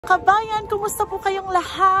Kabayan, kumusta po kayong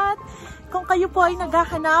lahat? Kung kayo po ay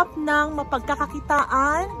naghahanap ng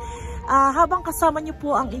mapagkakakitaan, habang kasama niyo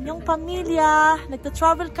po ang inyong pamilya,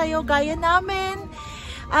 nagta-travel kayo gaya namin,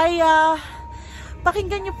 ay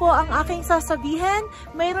pakinggan niyo po ang aking sasabihin.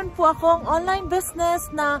 Mayroon po akong online business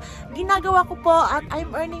na ginagawa ko po at I'm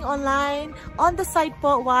earning online on the side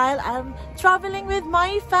po while I'm traveling with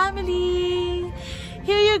my family.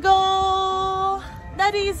 Here you go,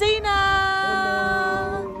 Daddy Zayna!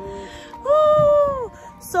 Woo!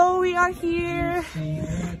 So we are here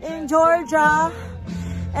in Georgia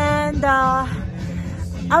and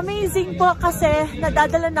amazing po kasi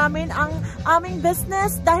nadadala namin ang aming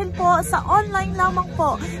business dahil po sa online lamang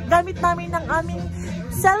po. Gamit namin ang aming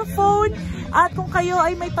cellphone at kung kayo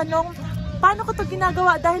ay may tanong, paano ko to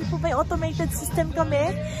ginagawa? Dahil po may automated system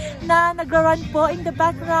kami na nagra-run po in the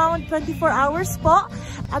background 24 hours po.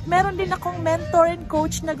 At meron din akong mentor and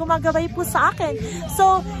coach na gumagabay po sa akin.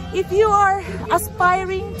 So, if you are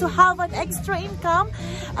aspiring to have an extra income,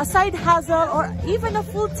 a side hustle, or even a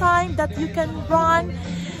full-time that you can run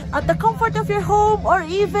at the comfort of your home, or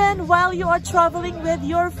even while you are traveling with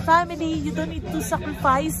your family, you don't need to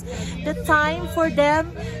sacrifice the time for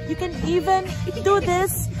them. You can even do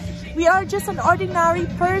this. We are just an ordinary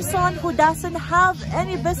person who doesn't have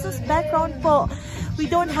any business background po. We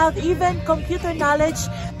don't have even computer knowledge,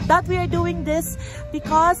 but we are doing this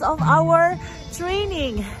because of our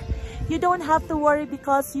training. You don't have to worry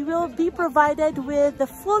because you will be provided with the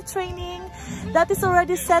full training that is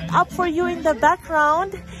already set up for you in the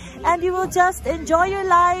background, and you will just enjoy your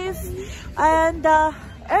life and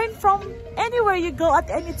earn from anywhere you go at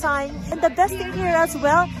any time. And the best thing here as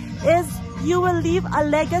well is you will leave a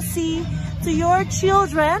legacy to your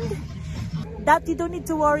children that you don't need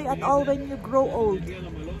to worry at all when you grow old.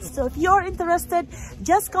 So if you're interested,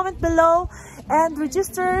 just comment below and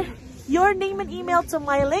register your name and email to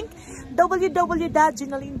my link,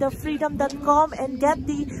 www.ginalindafreedom.com, and get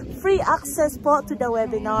the free access po to the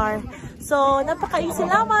webinar. So, napaka-easy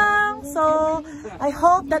lamang. So, I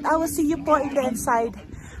hope that I will see you po in the inside.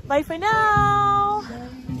 Bye for now!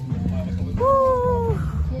 Woo!